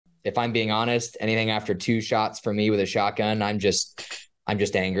if I'm being honest, anything after 2 shots for me with a shotgun, I'm just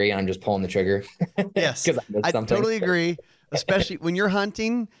angry and I'm just pulling the trigger Yes, because I missed I something. totally agree. Especially when you're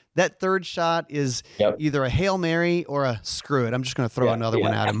hunting, that third shot is Yep. either a Hail Mary or a screw it. I'm just going to throw another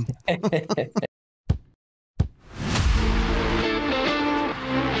one at him.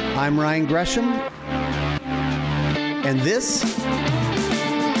 I'm Ryan Gresham, and this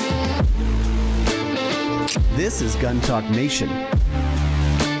is Gun Talk Nation.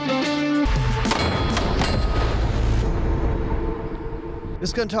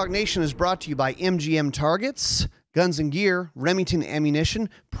 This Gun Talk Nation is brought to you by MGM Targets, Guns and Gear, Remington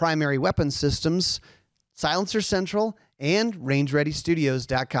Ammunition, Primary Weapon Systems, Silencer Central, and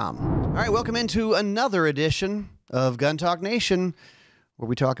RangeReadyStudios.com. All right, welcome into another edition of Gun Talk Nation, where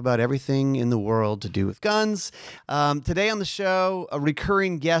we talk about everything in the world to do with guns. Today on the show, a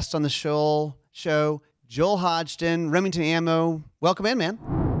recurring guest on the show, Joel Hodgdon, Remington Ammo. Welcome in, man.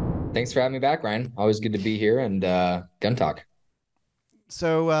 Thanks for having me back, Ryan. Always good to be here and gun talk.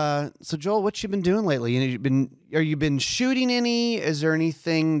 So Joel, what you been doing lately? Are you been shooting any? Is there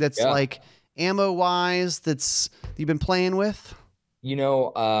anything that's like ammo wise that you've been playing with?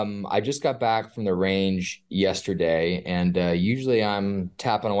 I just got back from the range yesterday, and usually I'm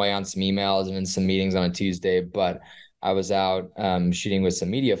tapping away on some emails and in some meetings on a Tuesday, but I was out shooting with some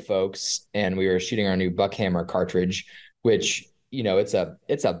media folks, and we were shooting our new Buckhammer cartridge, which, it's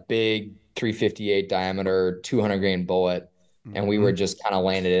a big 358 diameter, 200 grain bullet. And we were just kind of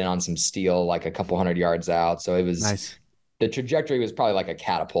landed in on some steel, like a couple 100 yards out. So it was nice. The trajectory was probably like a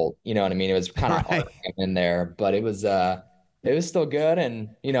catapult. You know what I mean? It was kind of in there, but it was still good. And,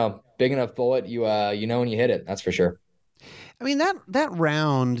 big enough bullet, you when you hit it, that's for sure. I mean, that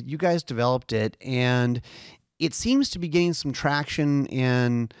round, you guys developed it, and it seems to be gaining some traction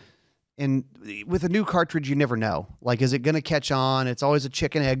and with a new cartridge, you never know. Like, is it going to catch on? It's always a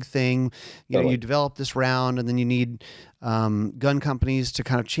chicken egg thing. You develop this round, and then you need gun companies to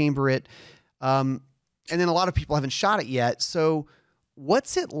kind of chamber it. And then a lot of people haven't shot it yet. So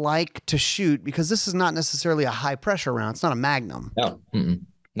what's it like to shoot? Because this is not necessarily a high pressure round. It's not a Magnum. No. Mm-mm.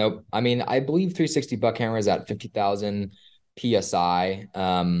 Nope. I mean, I believe 360 Buckhammer is at 50,000 PSI,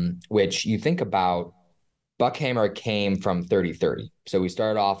 which you think about. Buckhammer came from 30-30. So we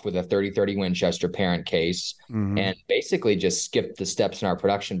started off with a 30-30 Winchester parent case and basically just skipped the steps in our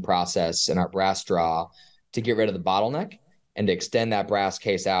production process and our brass draw to get rid of the bottleneck and to extend that brass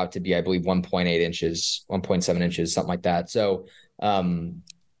case out to be, I believe, 1.8 inches, 1.7 inches, something like that. So,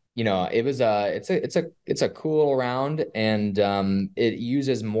 it was it's a cool little round, and it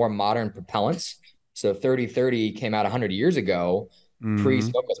uses more modern propellants. So 30-30 came out 100 years ago,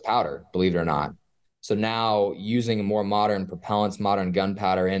 pre-smokeless powder, believe it or not. So now using more modern propellants, modern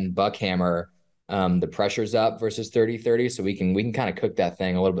gunpowder in Buckhammer, the pressure's up versus 30-30. So we can kind of cook that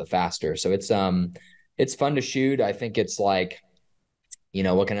thing a little bit faster. So it's fun to shoot. I think it's like,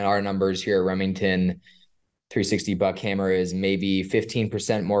 looking at our numbers here at Remington, 360 Buckhammer is maybe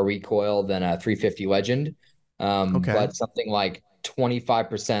 15% more recoil than a 350 Legend. But something like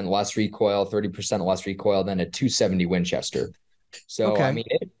 25% less recoil, 30% less recoil than a 270 Winchester. So, I mean,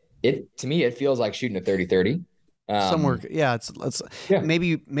 to me, it feels like shooting a 30-30. Somewhere. Yeah. It's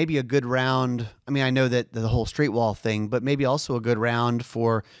maybe a good round. I mean, I know that the whole straight wall thing, but maybe also a good round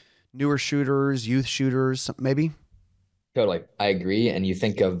for newer shooters, youth shooters, maybe. Totally. I agree. And you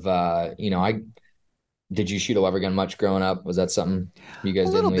think of, did you shoot a lever gun much growing up? Was that something you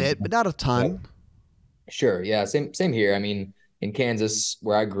guys did? A little bit, but not a ton. Yeah. Sure. Yeah. Same here. I mean, in Kansas,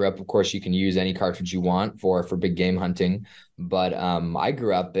 where I grew up, of course, you can use any cartridge you want for big game hunting. But I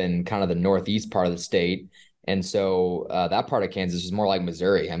grew up in kind of the northeast part of the state. And so that part of Kansas is more like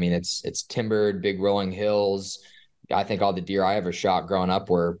Missouri. I mean, it's timbered, big rolling hills. I think all the deer I ever shot growing up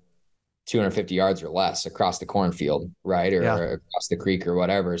were 250 yards or less across the cornfield, right? Or across the creek or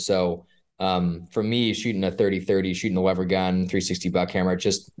whatever. So for me, shooting a 30-30, shooting a lever gun, 360 Buckhammer, it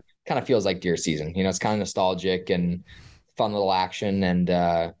just kind of feels like deer season. It's kind of nostalgic and fun little action,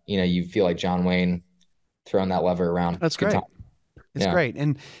 and you feel like John Wayne throwing that lever around. That's great. It's great.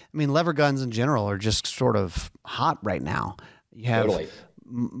 And I mean, lever guns in general are just sort of hot right now. You have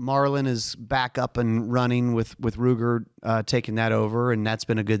Marlin is back up and running with Ruger taking that over, and that's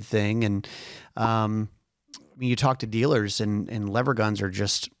been a good thing. And I mean, you talk to dealers, and lever guns are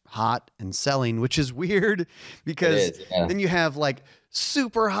just hot and selling, which is weird because then you have like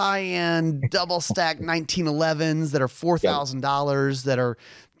super high end double stack 1911s that are $4,000 that are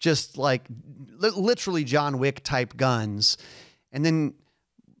just like literally John Wick type guns. And then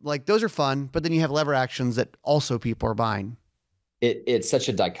like those are fun, but then you have lever actions that also people are buying. It's such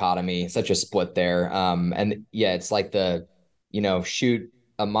a dichotomy, such a split there. And yeah, it's like shoot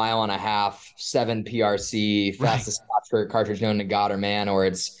a mile and a half, 7 PRC, fastest cartridge known to God or man, or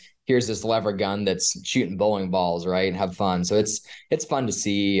it's here's this lever gun that's shooting bowling balls, right? And have fun. So it's fun to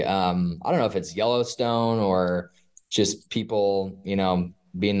see. I don't know if it's Yellowstone or just people,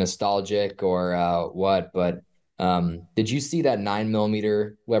 being nostalgic or what, but did you see that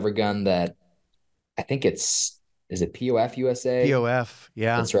 9mm lever gun that I think is it POF USA? POF,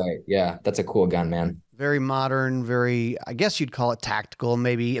 yeah. That's right. Yeah, that's a cool gun, man. Very modern, very, I guess you'd call it tactical,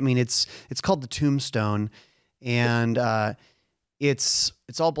 maybe. I mean, it's called the Tombstone, and it's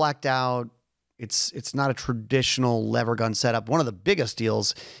all blacked out. It's not a traditional lever gun setup. One of the biggest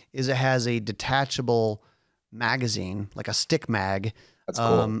deals is it has a detachable magazine, like a stick mag. That's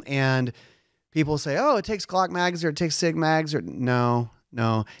cool. And people say, oh, it takes Glock mags or it takes Sig mags, or no,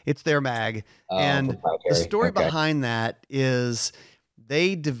 it's their mag. And the story behind that is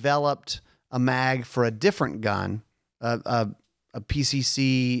they developed a mag for a different gun, a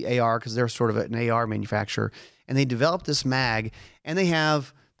PCC AR, because they're sort of an AR manufacturer. And they developed this mag, and they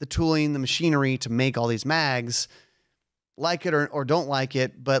have the tooling, the machinery to make all these mags, like it or don't like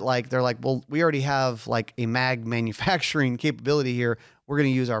it. But like, they're like, well, we already have like a mag manufacturing capability here. We're going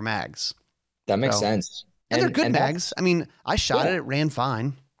to use our mags. That makes sense. And they're good mags. I mean, I shot it ran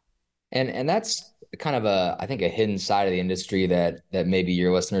fine. And that's kind of I think a hidden side of the industry that maybe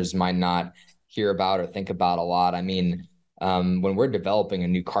your listeners might not hear about or think about a lot. I mean, when we're developing a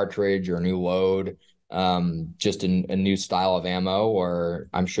new cartridge or a new load, just a new style of ammo, or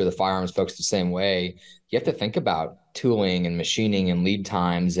I'm sure the firearms folks the same way, you have to think about tooling and machining and lead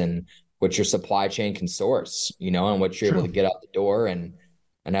times and what your supply chain can source, and what you're able to get out the door. And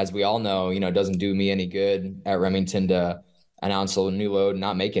as we all know, it doesn't do me any good at Remington to announce a new load and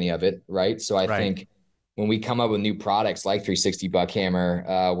not make any of it. Right. So I think when we come up with new products like 360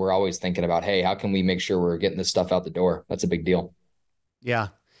 Buckhammer, we're always thinking about, hey, how can we make sure we're getting this stuff out the door? That's a big deal. Yeah.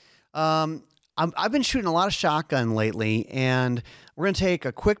 I've been shooting a lot of shotgun lately, and we're going to take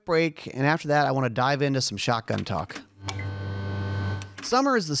a quick break. And after that, I want to dive into some shotgun talk.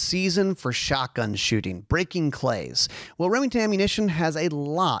 Summer is the season for shotgun shooting, breaking clays. Well, Remington Ammunition has a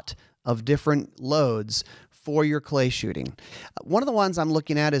lot of different loads for your clay shooting. One of the ones I'm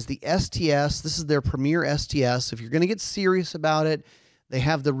looking at is the STS. This is their premier STS. If you're going to get serious about it, they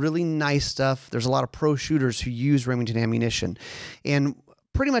have the really nice stuff. There's a lot of pro shooters who use Remington Ammunition, and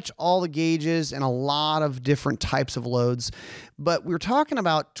pretty much all the gauges and a lot of different types of loads. But we're talking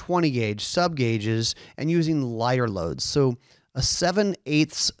about 20 gauge sub gauges and using lighter loads. So a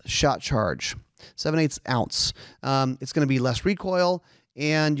 7/8 shot charge, 7/8 ounce. It's going to be less recoil,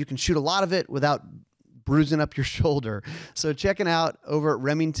 and you can shoot a lot of it without bruising up your shoulder. So check it out over at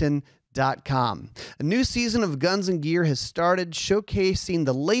Remington.com. A new season of Guns and Gear has started, showcasing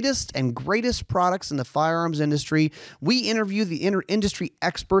the latest and greatest products in the firearms industry. We interview the industry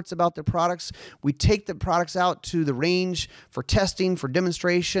experts about their products. We take the products out to the range for testing, for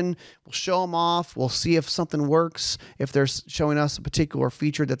demonstration. We'll show them off. We'll see if something works, if they're showing us a particular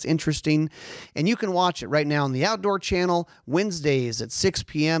feature that's interesting. And you can watch it right now on the Outdoor Channel, Wednesdays at 6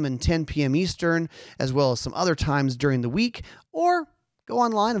 p.m. and 10 p.m. Eastern, as well as some other times during the week, or go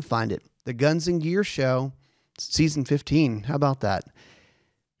online and find it. The Guns and Gear Show, Season 15. How about that?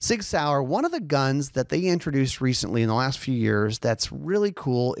 Sig Sauer, one of the guns that they introduced recently in the last few years that's really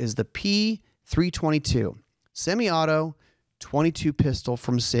cool is the P322. Semi-auto, 22 pistol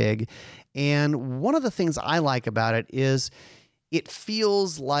from Sig. And one of the things I like about it is it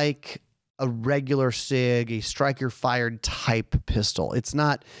feels like a regular Sig, a striker-fired type pistol. It's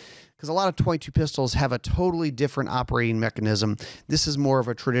not... because a lot of 22 pistols have a totally different operating mechanism. This is more of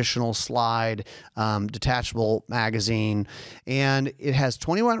a traditional slide, detachable magazine, and it has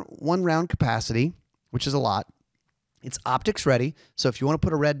 21 round capacity, which is a lot. It's optics ready, so if you want to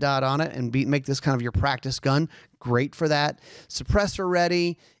put a red dot on it and make this kind of your practice gun, great for that. Suppressor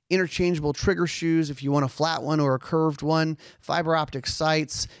ready, interchangeable trigger shoes if you want a flat one or a curved one, fiber optic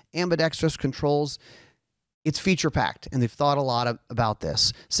sights, ambidextrous controls. It's feature-packed, and they've thought a lot about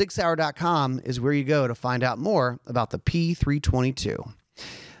this. SigSauer.com is where you go to find out more about the P322.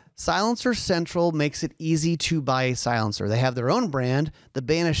 Silencer Central makes it easy to buy a silencer. They have their own brand, the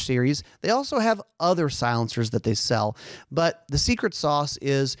Banish series. They also have other silencers that they sell, but the secret sauce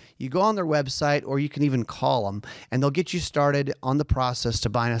is you go on their website, or you can even call them, and they'll get you started on the process to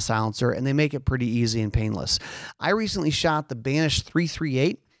buying a silencer, and they make it pretty easy and painless. I recently shot the Banish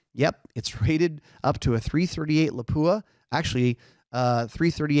 338. Yep, it's rated up to a 338 Lapua, actually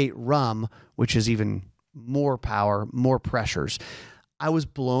 338 Rum, which is even more power, more pressures. I was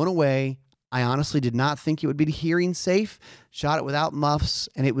blown away. I honestly did not think it would be hearing safe. Shot it without muffs,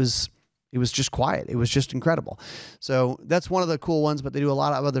 and it was It was just quiet. It was just incredible. So that's one of the cool ones, but they do a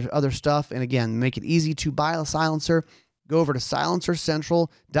lot of other stuff. And again, make it easy to buy a silencer. Go over to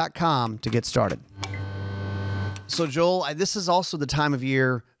silencercentral.com to get started. So Joel, this is also the time of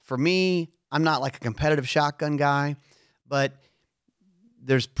year for me. I'm not like a competitive shotgun guy, but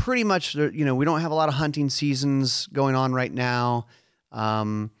there's pretty much, we don't have a lot of hunting seasons going on right now.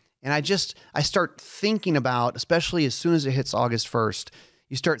 And I start thinking about, especially as soon as it hits August 1st,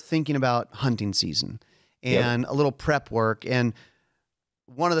 you start thinking about hunting season and a little prep work. And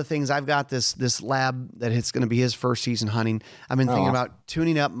one of the things, I've got this lab that it's going to be his first season hunting. I've been thinking about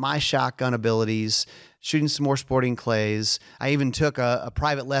tuning up my shotgun abilities, shooting some more sporting clays. I even took a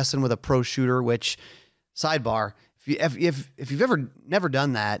private lesson with a pro shooter, which, sidebar, if you've ever never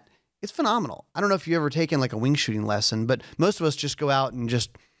done that, it's phenomenal. I don't know if you've ever taken like a wing shooting lesson, but most of us just go out and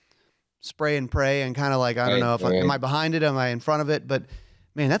just spray and pray and kind of like, I don't know if am I behind it? Am I in front of it? But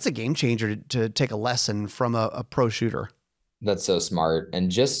man, that's a game changer to take a lesson from a pro shooter. That's so smart.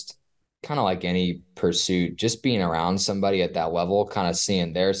 And just kind of like any pursuit, just being around somebody at that level, kind of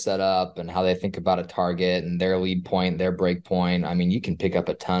seeing their setup and how they think about a target and their lead point, their break point. I mean, you can pick up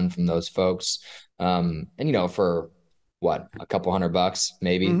a ton from those folks. And for what, a couple $100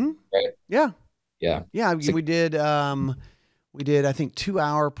 maybe. Mm-hmm. Right? Yeah. Yeah. Yeah. We did, I think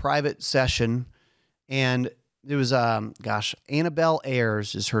 2-hour private session, and it was, Annabelle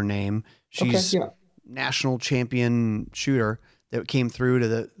Ayers is her name. She's national champion shooter that came through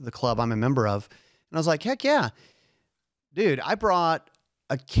to the club I'm a member of. And I was like, heck yeah, dude, I brought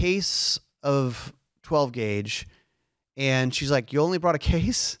a case of 12 gauge, and she's like, you only brought a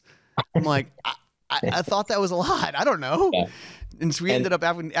case? I'm like, I thought that was a lot. I don't know. Yeah. And so we ended up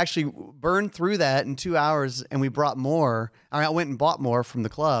having actually burned through that in 2 hours, and we brought more. I went and bought more from the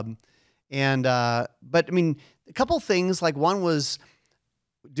club. And, but I mean, a couple of things, like one was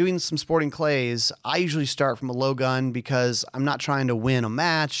doing some sporting clays. I usually start from a low gun because I'm not trying to win a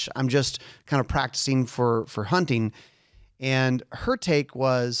match. I'm just kind of practicing for hunting. And her take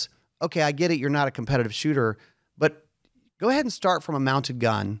was, okay, I get it. You're not a competitive shooter, but go ahead and start from a mounted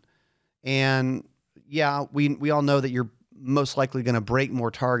gun. And yeah, we all know that you're most likely going to break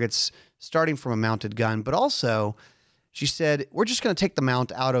more targets starting from a mounted gun, but also she said, we're just going to take the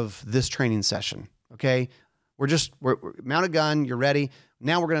mount out of this training session. Okay. We're mounted gun. You're ready.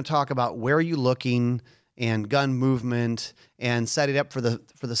 Now we're going to talk about where are you looking and gun movement and set it up for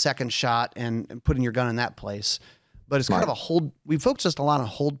the second shot and putting your gun in that place. But it's kind of a hold. We focused a lot on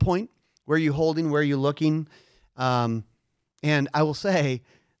hold point. Where are you holding? Where are you looking? And I will say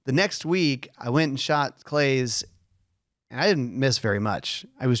the next week I went and shot clays, and I didn't miss very much.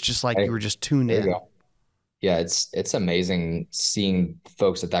 I was just like, you were just tuned in. Yeah. It's amazing seeing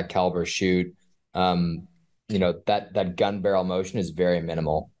folks at that caliber shoot. That gun barrel motion is very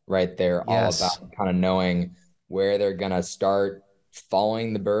minimal, right? They're all about kind of knowing where they're going to start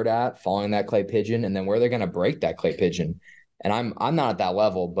following the bird following that clay pigeon, and then where they're going to break that clay pigeon. And I'm not at that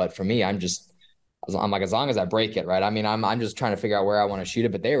level, but for me, I'm like, as long as I break it, right? I mean, I'm just trying to figure out where I want to shoot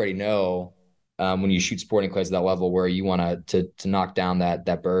it, but they already know when you shoot sporting clays at that level where you want to knock down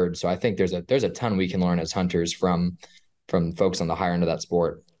that bird. So I think there's a ton we can learn as hunters from folks on the higher end of that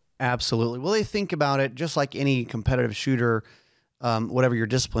sport. Absolutely. Well, they think about it just like any competitive shooter, whatever your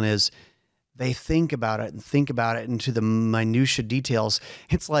discipline is. They think about it into the minutia details.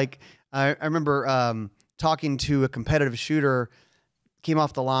 It's like, I remember talking to a competitive shooter, came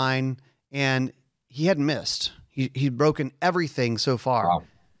off the line, and he hadn't missed. He'd broken everything so far. Wow.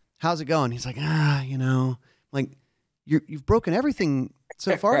 How's it going? He's like, like you've broken everything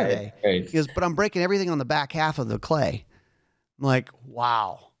so far today. Right. He goes, but I'm breaking everything on the back half of the clay. I'm like,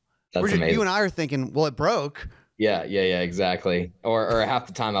 wow. That's amazing. You and I are thinking, well, it broke. Yeah, exactly. Or half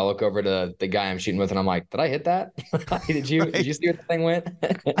the time I look over to the guy I'm shooting with and I'm like, did I hit that? Did you see where the thing went?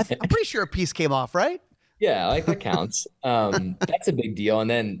 I'm pretty sure a piece came off, right? Yeah, like that counts. That's a big deal. And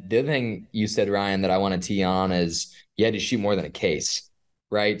then the other thing you said, Ryan, that I want to tee on is you had to shoot more than a case,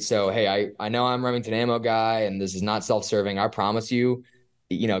 right? So, hey, I know I'm Remington ammo guy and this is not self-serving. I promise you,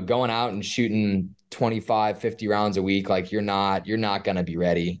 going out and shooting 25, 50 rounds a week, like you're not going to be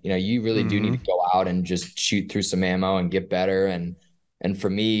ready. You really do need to go out and just shoot through some ammo and get better. And for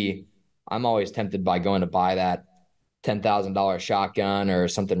me, I'm always tempted by going to buy that $10,000 shotgun or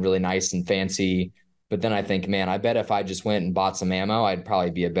something really nice and fancy. But then I think, man, I bet if I just went and bought some ammo, I'd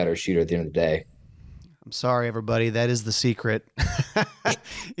probably be a better shooter at the end of the day. I'm sorry, everybody. That is the secret.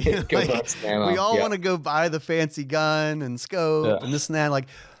 We all want to go buy the fancy gun and scope and this and that.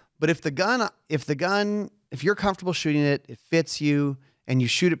 But if you're comfortable shooting it, it fits you, and you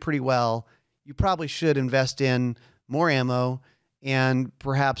shoot it pretty well, you probably should invest in more ammo and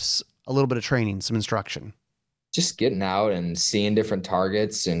perhaps a little bit of training, some instruction? Just getting out and seeing different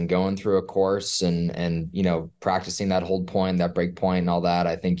targets and going through a course and practicing that hold point, that break point, and all that.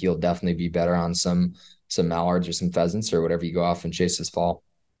 I think you'll definitely be better on some mallards or some pheasants or whatever you go off and chase this fall.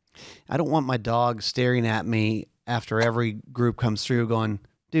 I don't want my dog staring at me after every group comes through going,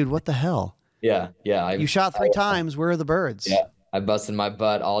 dude, what the hell? Yeah. You shot 3 times. Where are the birds? Yeah. I busted my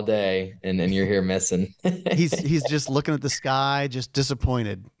butt all day and you're here missing. He's just looking at the sky, just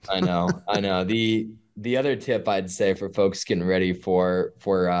disappointed. I know. The other tip I'd say for folks getting ready for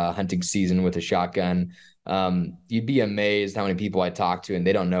hunting season with a shotgun, you'd be amazed how many people I talk to and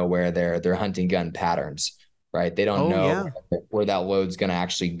they don't know where their hunting gun patterns, right? They don't know where that load's going to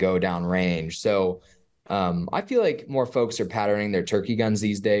actually go down range. So I feel like more folks are patterning their turkey guns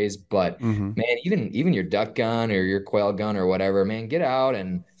these days, but man, even your duck gun or your quail gun or whatever, man, get out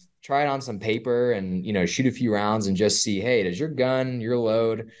and try it on some paper and, shoot a few rounds and just see, hey, does your gun, your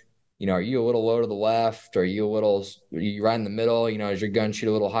load, are you a little low to the left? Are you right in the middle? Is your gun shoot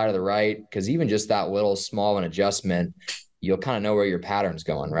a little high to the right? Because even just that little small an adjustment, you'll kind of know where your pattern's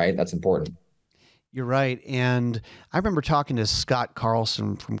going, right? That's important. You're right. And I remember talking to Scott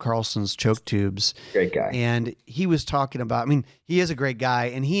Carlson from Carlson's Choke Tubes. Great guy. And he was talking about, he is a great guy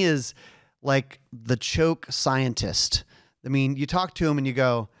and he is like the choke scientist. You talk to him and you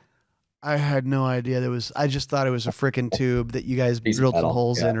go, I had no idea I just thought it was a freaking tube that you guys drilled some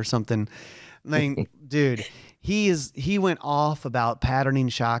holes in or something. Dude, he went off about patterning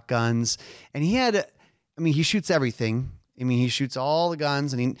shotguns and he shoots everything. He shoots all the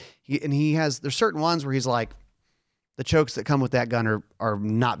guns and there's certain ones where he's like, the chokes that come with that gun are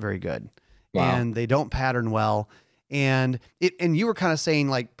not very good. Wow. And they don't pattern well. And you were kind of saying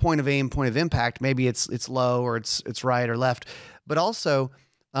like point of aim, point of impact, maybe it's low or it's right or left, but also,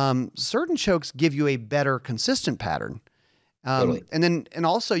 certain chokes give you a better consistent pattern. Totally. And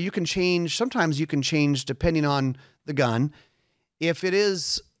also you can change, sometimes you can change depending on the gun. If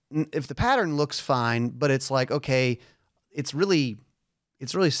the pattern looks fine, but it's like, okay, it's really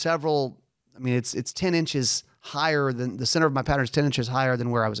several, it's 10 inches higher than the center of my pattern is 10 inches higher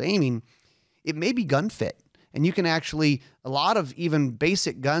than where I was aiming. It may be gun fit. And you can actually, a lot of even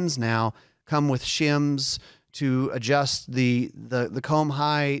basic guns now come with shims to adjust the comb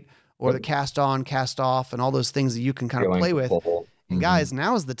height or the cast on, cast off, and all those things that you can kind of play with. And guys,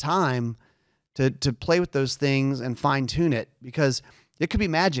 now is the time to play with those things and fine tune it because it could be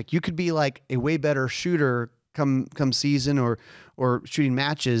magic. You could be like a way better shooter come season or shooting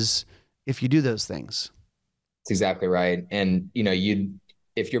matches if you do those things. That's exactly right. And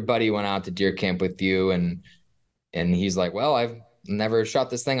if your buddy went out to deer camp with you and he's like, well, I've never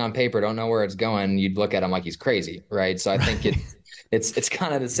shot this thing on paper, don't know where it's going, you'd look at him like he's crazy, right? So I think it's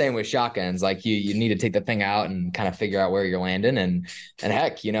kind of the same with shotguns. Like you need to take the thing out and kind of figure out where you're landing and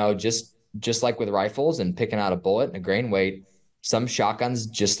heck, just like with rifles and picking out a bullet and a grain weight, some shotguns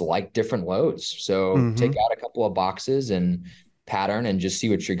just like different loads. So take out a couple of boxes and pattern and just see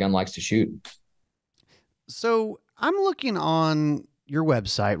what your gun likes to shoot. So I'm looking on your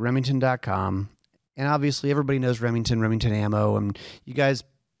website, Remington.com. And obviously everybody knows Remington ammo. And you guys,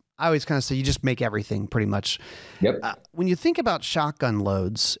 I always kind of say you just make everything pretty much. Yep. When you think about shotgun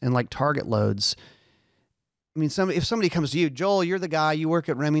loads and like target loads, if somebody comes to you, Joel, you're the guy, you work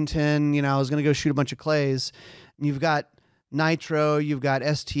at Remington, I was going to go shoot a bunch of clays. And you've got Nitro, you've got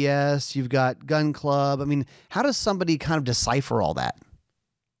STS, you've got Gun Club. How does somebody kind of decipher all that?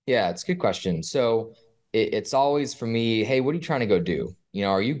 Yeah, it's a good question. So it's always for me, hey, what are you trying to go do?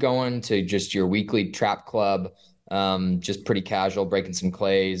 Are you going to just your weekly trap club, just pretty casual, breaking some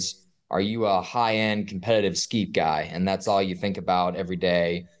clays? Are you a high-end competitive skeet guy, and that's all you think about every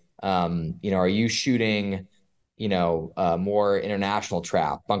day? Are you shooting, more international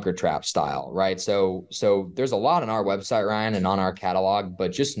trap, bunker trap style, right? So there's a lot on our website, Ryan, and on our catalog,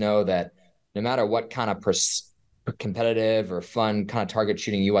 but just know that no matter what kind of competitive or fun kind of target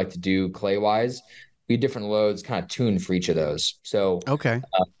shooting you like to do clay-wise, we have different loads kind of tuned for each of those. So, okay.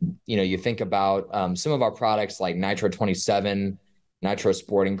 You think about some of our products like Nitro 27, Nitro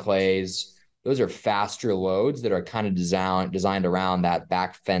Sporting Clays. Those are faster loads that are kind of designed around that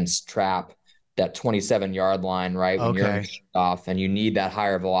back fence trap, that 27-yard line, right? When you're off and you need that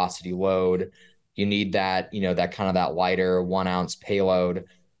higher velocity load, you need that, that kind of that lighter 1 ounce payload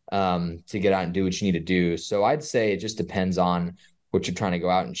to get out and do what you need to do. So I'd say it just depends on what you're trying to go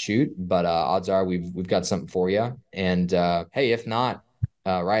out and shoot, but odds are we've got something for you. And hey, if not,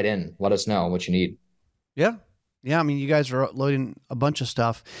 write in, let us know what you need. Yeah. You guys are loading a bunch of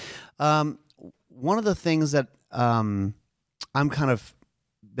stuff. One of the things that I'm kind of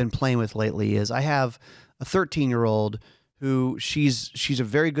been playing with lately is I have a 13-year-old who she's a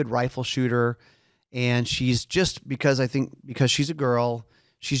very good rifle shooter, and she's just because she's a girl,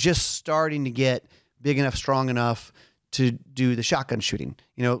 she's just starting to get big enough, strong enough to do the shotgun shooting.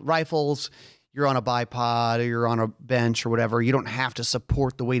 You know, rifles, you're on a bipod or you're on a bench or whatever. You don't have to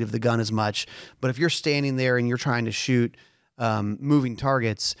support the weight of the gun as much. But if you're standing there and you're trying to shoot moving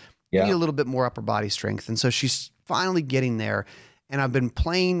targets, you need a little bit more upper body strength. And so she's finally getting there. And I've been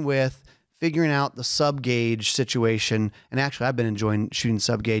playing with figuring out the sub gauge situation. And actually, I've been enjoying shooting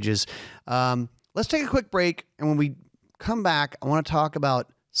sub gauges. Let's take a quick break. And when we come back, I want to talk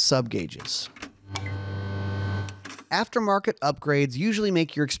about sub gauges. Aftermarket upgrades usually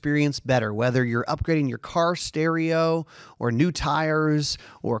make your experience better, whether you're upgrading your car stereo or new tires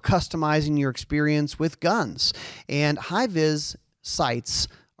or customizing your experience with guns. And HI-VIZ sights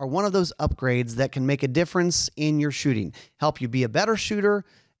are one of those upgrades that can make a difference in your shooting, help you be a better shooter,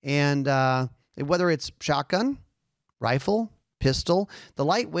 and whether it's shotgun, rifle, pistol, the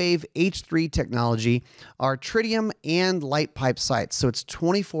Lightwave H3 technology are tritium and light pipe sights. So it's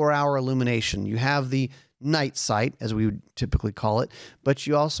 24-hour illumination. You have the night sight, as we would typically call it, but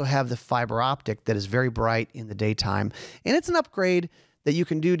you also have the fiber optic that is very bright in the daytime. And it's an upgrade that you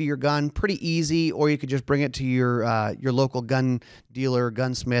can do to your gun pretty easy, or you could just bring it to your local gun dealer,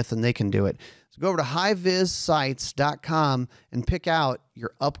 gunsmith, and they can do it. So go over to HI-VIZsights.com and pick out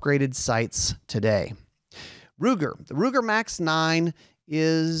your upgraded sights today. Ruger. The Ruger Max 9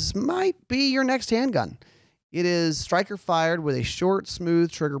 might be your next handgun. It is striker fired with a short,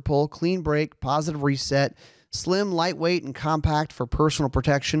 smooth trigger pull, clean break, positive reset, slim, lightweight, and compact for personal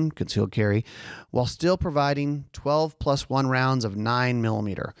protection, concealed carry, while still providing 12+1 rounds of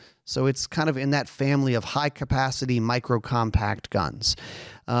 9mm. So it's kind of in that family of high-capacity, micro-compact guns.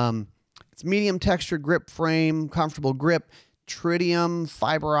 It's medium texture grip frame, comfortable grip, tritium,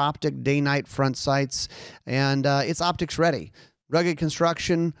 fiber optic, day-night front sights, and it's optics ready. Rugged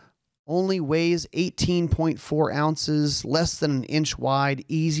construction, only weighs 18.4 ounces, less than an inch wide,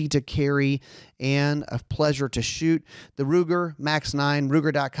 easy to carry, and a pleasure to shoot. The Ruger Max 9,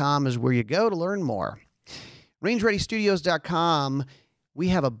 Ruger.com is where you go to learn more. RangeReadyStudios.com, we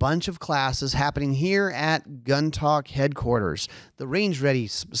have a bunch of classes happening here at Gun Talk headquarters. The Range Ready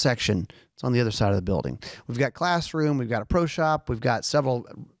section, it's on the other side of the building. We've got classroom, we've got a pro shop, we've got several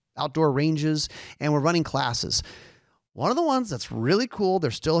outdoor ranges, and we're running classes. One of the ones that's really cool,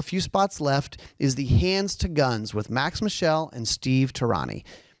 there's still a few spots left, is the Hands to Guns with Max Michel and Steve Tarani.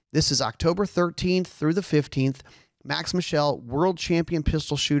 This is October 13th through the 15th. Max Michel, world champion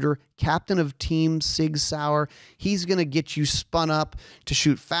pistol shooter, captain of Team Sig Sauer. He's going to get you spun up to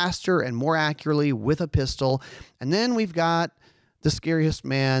shoot faster and more accurately with a pistol. And then we've got the scariest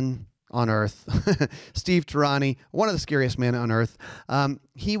man on earth, Steve Tarani, one of the scariest men on earth.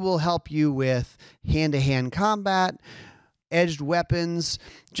 He will help you with hand-to-hand combat, edged weapons,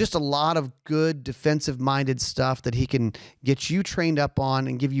 just a lot of good defensive-minded stuff that he can get you trained up on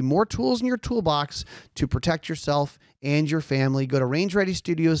and give you more tools in your toolbox to protect yourself and your family. Go to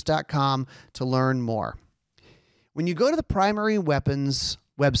RangeReadyStudios.com to learn more. When you go to the Primary Weapons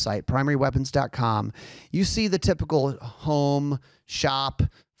website, primaryweapons.com, you see the typical home, shop,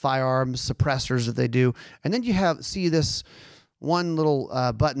 firearms, suppressors that they do. And then you see this one little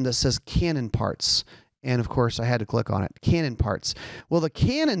button that says Cannon Parts. And of course, I had to click on it. Cannon Parts. Well, the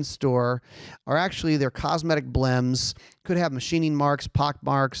Cannon store are actually their cosmetic blems, could have machining marks, pock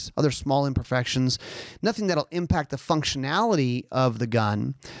marks, other small imperfections. Nothing that'll impact the functionality of the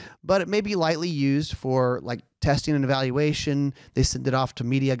gun, but it may be lightly used for like testing and evaluation. They send it off to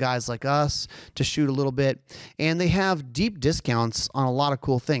media guys like us to shoot a little bit. And they have deep discounts on a lot of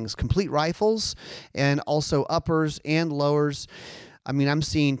cool things. Complete rifles and also uppers and lowers. I mean, I'm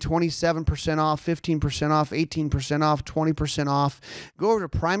seeing 27% off, 15% off, 18% off, 20% off. Go over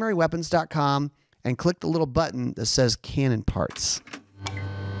to primaryweapons.com and click the little button that says Cannon Parts.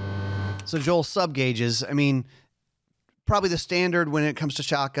 So Joel, sub gauges, I mean, probably the standard when it comes to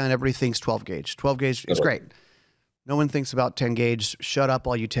shotgun, everybody thinks 12 gauge. 12 gauge is great. No one thinks about 10 gauge. Shut up,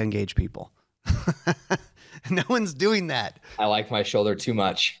 all you 10 gauge people. No one's doing that. I like my shoulder too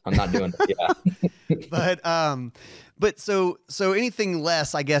much. I'm not doing it. Yeah. But so anything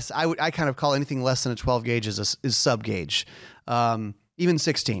less, I guess I kind of call anything less than a 12 gauge is sub gauge. Even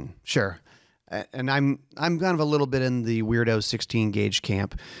 16, sure. And I'm kind of a little bit in the weirdo 16 gauge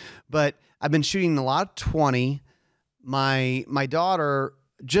camp, but I've been shooting a lot of 20. My daughter,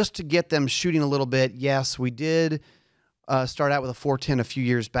 just to get them shooting a little bit. Yes, we did start out with a 410 a few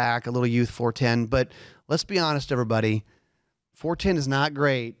years back, a little youth 410, but let's be honest, everybody, 410 is not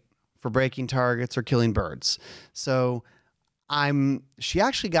great for breaking targets or killing birds. So she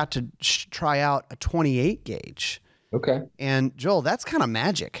actually got to try out a 28 gauge. Okay. And Joel, that's kind of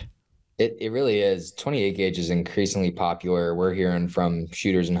magic. It really is. 28 gauge is increasingly popular. We're hearing from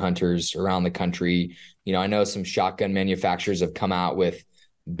shooters and hunters around the country. I know some shotgun manufacturers have come out with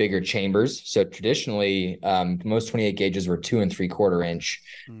bigger chambers. So traditionally, most 28 gauges were 2 3/4 inch.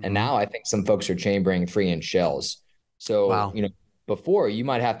 And now I think some folks are chambering 3 inch shells. So, Wow. before you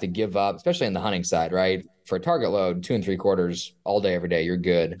might have to give up, especially on the hunting side, right? For a target load, 2 3/4 all day, every day, you're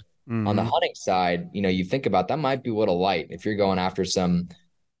good. On the Mm-hmm. hunting side, you think about that might be a little light if you're going after some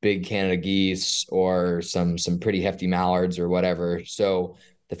big Canada geese or some pretty hefty mallards or whatever. So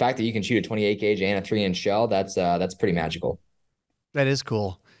the fact that you can shoot a 28 gauge and a 3 inch shell, that's pretty magical. That is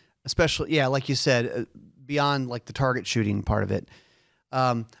cool. Especially, yeah, like you said, beyond like the target shooting part of it.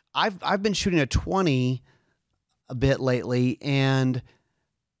 I've been shooting a 20 a bit lately, and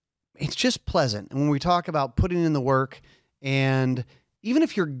it's just pleasant. And when we talk about putting in the work, and even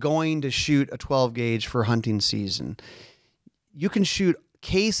if you're going to shoot a 12 gauge for hunting season, you can shoot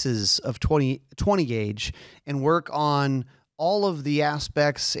cases of 20 gauge and work on all of the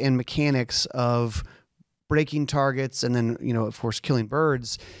aspects and mechanics of breaking targets, and then, of course, killing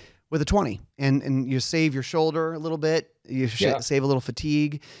birds with a 20, and you save your shoulder a little bit. You save a little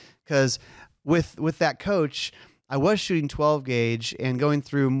fatigue, because with that coach, I was shooting 12 gauge and going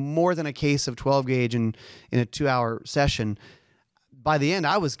through more than a case of 12 gauge in a 2-hour session. By the end,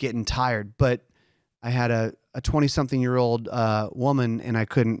 I was getting tired, but I had a 20-something-year-old woman, and I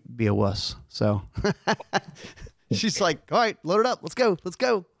couldn't be a wuss. So she's like, all right, load it up. Let's go.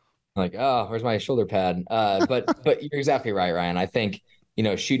 Like, oh, where's my shoulder pad? But you're exactly right, Ryan. I think,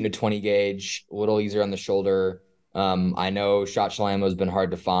 shooting a 20 gauge a little easier on the shoulder. I know shot shell ammo has been hard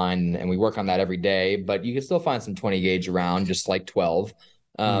to find, and we work on that every day, but you can still find some 20 gauge around, just like 12.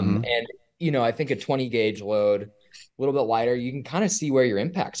 And I think a 20 gauge load, a little bit lighter, you can kind of see where your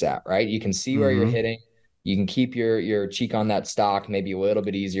impact's at, right? You can see where you're hitting. You can keep your cheek on that stock maybe a little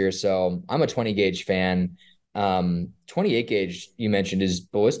bit easier. So I'm a 20 gauge fan. 28 gauge you mentioned is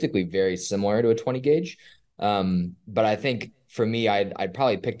ballistically very similar to a 20 gauge. But I think for me, I'd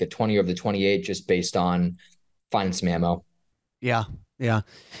probably pick the 20 over the 28 just based on finding some ammo. Yeah.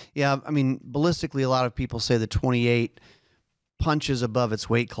 I mean, ballistically, a lot of people say the 28 punches above its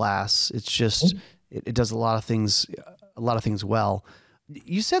weight class. It's just, it does a lot of things well.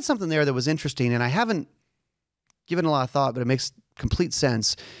 You said something there that was interesting, and I haven't given a lot of thought, but it makes complete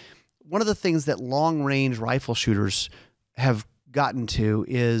sense. One of the things that long-range rifle shooters have gotten to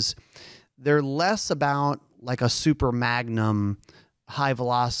is they're less about like a super magnum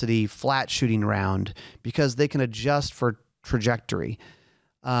high-velocity flat shooting round, because they can adjust for trajectory.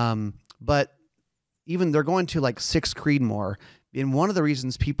 But even they're going to like 6 Creedmoor, and one of the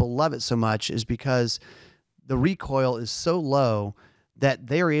reasons people love it so much is because the recoil is so low that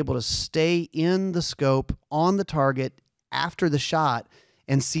they are able to stay in the scope on the target after the shot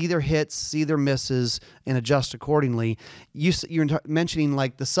and see their hits, see their misses, and adjust accordingly. You're mentioning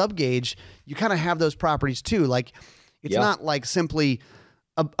like the sub gauge, you kind of have those properties too. Like it's not like simply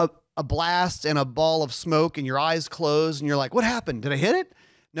a blast and a ball of smoke and your eyes close and you're like, what happened? Did I hit it?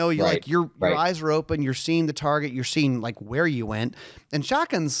 No, you're like, your eyes are open. You're seeing the target. You're seeing like where you went. And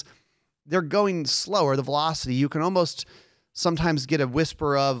shotguns, they're going slower. The velocity, you can almost sometimes get a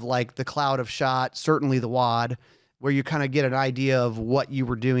whisper of like the cloud of shot, certainly the wad, where you kind of get an idea of what you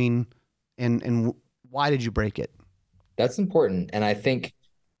were doing and why did you break it. That's important. And I think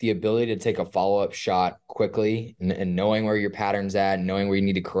the ability to take a follow-up shot quickly and knowing where your pattern's at, knowing where you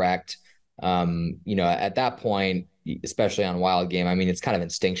need to correct, at that point, especially on wild game, I mean, it's kind of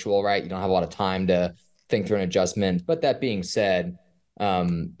instinctual, right? You don't have a lot of time to think through an adjustment. But that being said,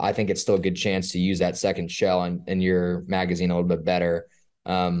 I think it's still a good chance to use that second shell in your magazine a little bit better.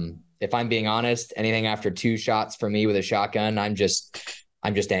 If I'm being honest, anything after 2 shots for me with a shotgun, I'm just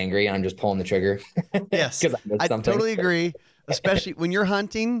angry and I'm just pulling the trigger. Yes, I totally agree. Especially when you're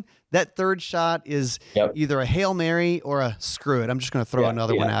hunting, that third shot is either a Hail Mary or a screw it. I'm just going to throw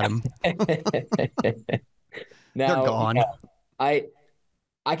another one at him. Now, they're gone.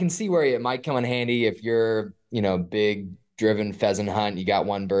 I can see where it might come in handy if you're, big driven pheasant hunt. You got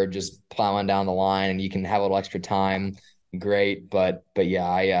one bird just plowing down the line and you can have a little extra time. Great. But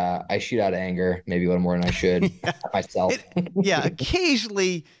yeah, I shoot out of anger, maybe a little more than I should myself.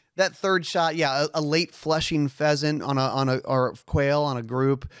 Occasionally that third shot. Yeah. A late flushing pheasant or quail on a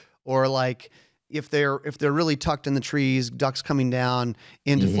group, or like if they're really tucked in the trees, ducks coming down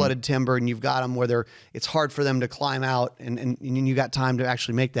into flooded timber, and you've got them where it's hard for them to climb out and you got time to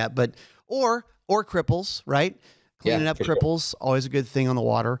actually make that, but, or cripples, right? Cleaning up cripples, always a good thing on the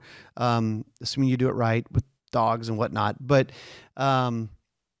water. Assuming you do it right with dogs and whatnot. But,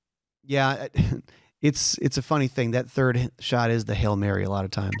 It's a funny thing. That third shot is the Hail Mary a lot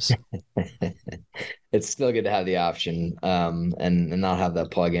of times. It's still good to have the option, and not have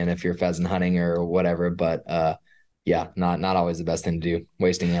that plug in if you're pheasant hunting or whatever. But yeah, not always the best thing to do,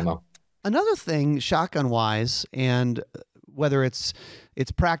 wasting ammo. Another thing, shotgun wise, and whether it's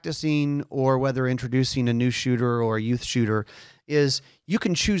practicing or whether introducing a new shooter or a youth shooter, is you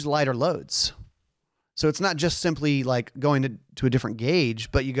can choose lighter loads. So it's not just simply like going to a different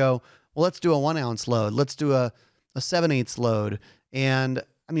gauge, but you go, well, let's do a 1 ounce load. Let's do a 7/8 load. And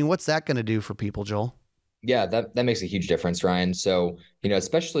I mean, what's that going to do for people, Joel? Yeah, that makes a huge difference, Ryan. So,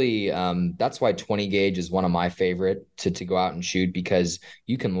 especially that's why 20 gauge is one of my favorite to go out and shoot, because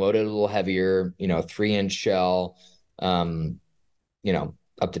you can load it a little heavier, 3-inch shell, um,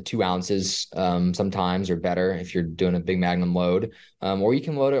 up to 2 ounces sometimes, or better if you're doing a big magnum load, or you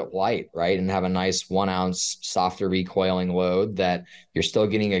can load it light, right, and have a nice 1 ounce softer recoiling load that you're still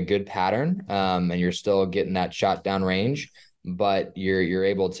getting a good pattern, and you're still getting that shot down range, but you're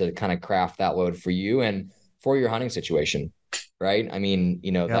able to kind of craft that load for you and for your hunting situation, right? I mean,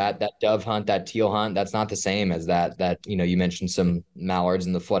 Yep. that dove hunt, that teal hunt, that's not the same as that you mentioned some mallards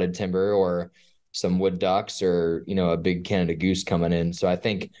in the flooded timber, or some wood ducks, or a big Canada goose coming in. So I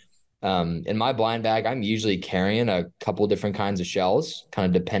think in my blind bag, I'm usually carrying a couple different kinds of shells, kind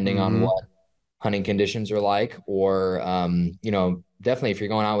of depending on Mm-hmm. what hunting conditions are like, or definitely if you're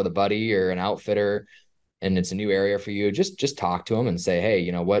going out with a buddy or an outfitter and it's a new area for you, just talk to them and say,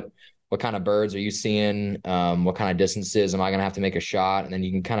 hey, what kind of birds are you seeing? What kind of distances am I going to have to make a shot? And then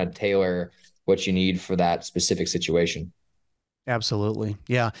you can kind of tailor what you need for that specific situation. Absolutely.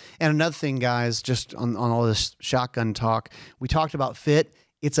 Yeah. And another thing, guys, just on all this shotgun talk, we talked about fit.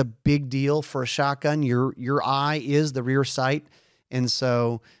 It's a big deal for a shotgun. Your eye is the rear sight. And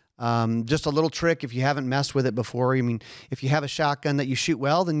so just a little trick, if you haven't messed with it before, I mean, if you have a shotgun that you shoot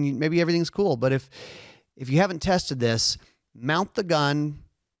well, then maybe everything's cool. But if you haven't tested this, mount the gun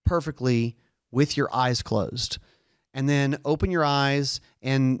perfectly with your eyes closed, and then open your eyes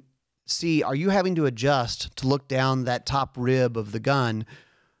and see, are you having to adjust to look down that top rib of the gun,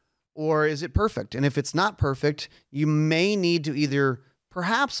 or is it perfect? And if it's not perfect, you may need to either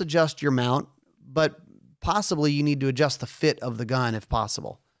perhaps adjust your mount, but possibly you need to adjust the fit of the gun if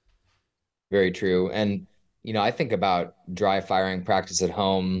possible. Very true. And, I think about dry firing practice at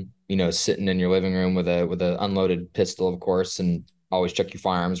home, sitting in your living room with a unloaded pistol, of course, and always check your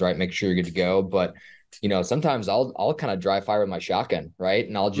firearms, right? Make sure you're good to go. But, sometimes I'll kind of dry fire with my shotgun, right?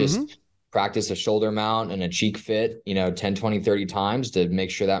 And I'll Mm-hmm. just practice a shoulder mount and a cheek fit, 10, 20, 30 times to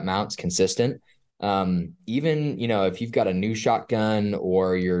make sure that mount's consistent. Even, if you've got a new shotgun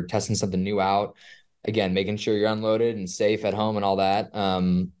or you're testing something new out, again, making sure you're unloaded and safe at home and all that.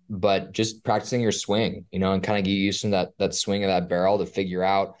 But just practicing your swing, and kind of get used to that swing of that barrel to figure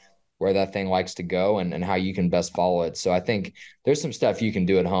out where that thing likes to go, and how you can best follow it. So I think there's some stuff you can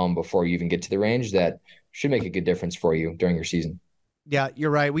do at home before you even get to the range that should make a good difference for you during your season. Yeah, you're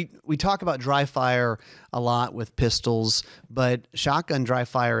right. We talk about dry fire a lot with pistols, but shotgun dry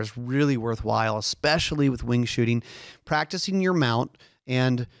fire is really worthwhile, especially with wing shooting. Practicing your mount,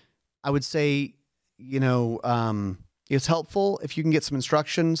 and I would say, it's helpful if you can get some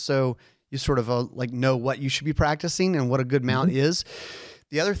instruction, so you sort of like know what you should be practicing and what a good mount Mm-hmm. is.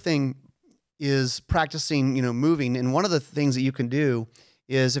 The other thing is practicing, moving. And one of the things that you can do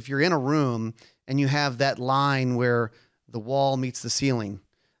is if you're in a room and you have that line where the wall meets the ceiling,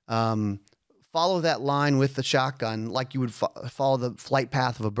 follow that line with the shotgun like you would follow the flight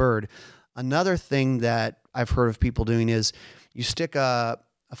path of a bird. Another thing that I've heard of people doing is you stick a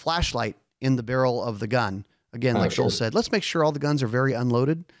flashlight in the barrel of the gun. Again, Oh, like Joel sure. said, let's make sure all the guns are very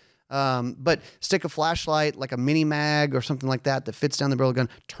unloaded. But stick a flashlight, like a mini mag or something like that fits down the barrel of the gun.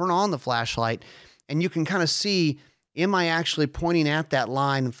 Turn on the flashlight, and you can kind of see, am I actually pointing at that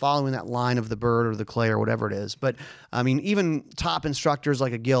line and following that line of the bird or the clay or whatever it is? But I mean, even top instructors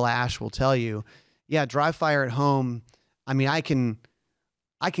like a Gil Ash will tell you, yeah, dry fire at home. I mean, I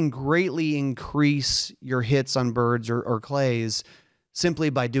can greatly increase your hits on birds or clays simply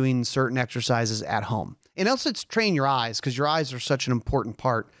by doing certain exercises at home. And also it's train your eyes, because your eyes are such an important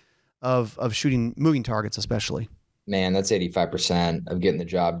part of shooting moving targets, especially. Man, that's 85% of getting the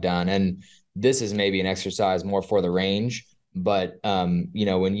job done. And this is maybe an exercise more for the range. But,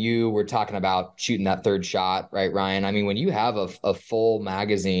 when you were talking about shooting that third shot, right, Ryan? I mean, when you have a full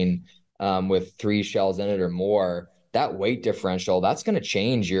magazine with 3 shells in it or more, that weight differential, that's going to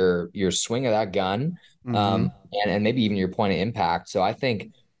change your swing of that gun, Mm-hmm. and maybe even your point of impact. So I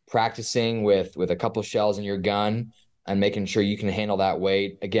think practicing with a couple shells in your gun and making sure you can handle that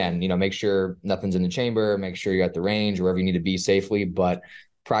weight. Again, make sure nothing's in the chamber, make sure you're at the range, wherever you need to be safely. But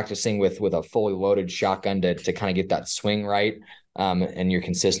practicing with a fully loaded shotgun to kind of get that swing right, and your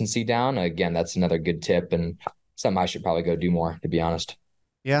consistency down. Again, that's another good tip and something I should probably go do more, to be honest.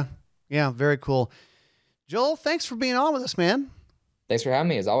 Yeah. Yeah. Very cool. Joel, thanks for being on with us, man. Thanks for having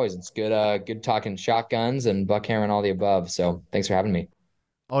me. As always, it's good talking shotguns and buckhammer and all the above. So thanks for having me.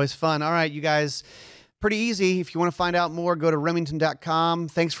 Always fun. All right, you guys, pretty easy. If you want to find out more, go to Remington.com.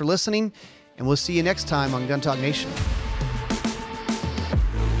 Thanks for listening, and we'll see you next time on Gun Talk Nation.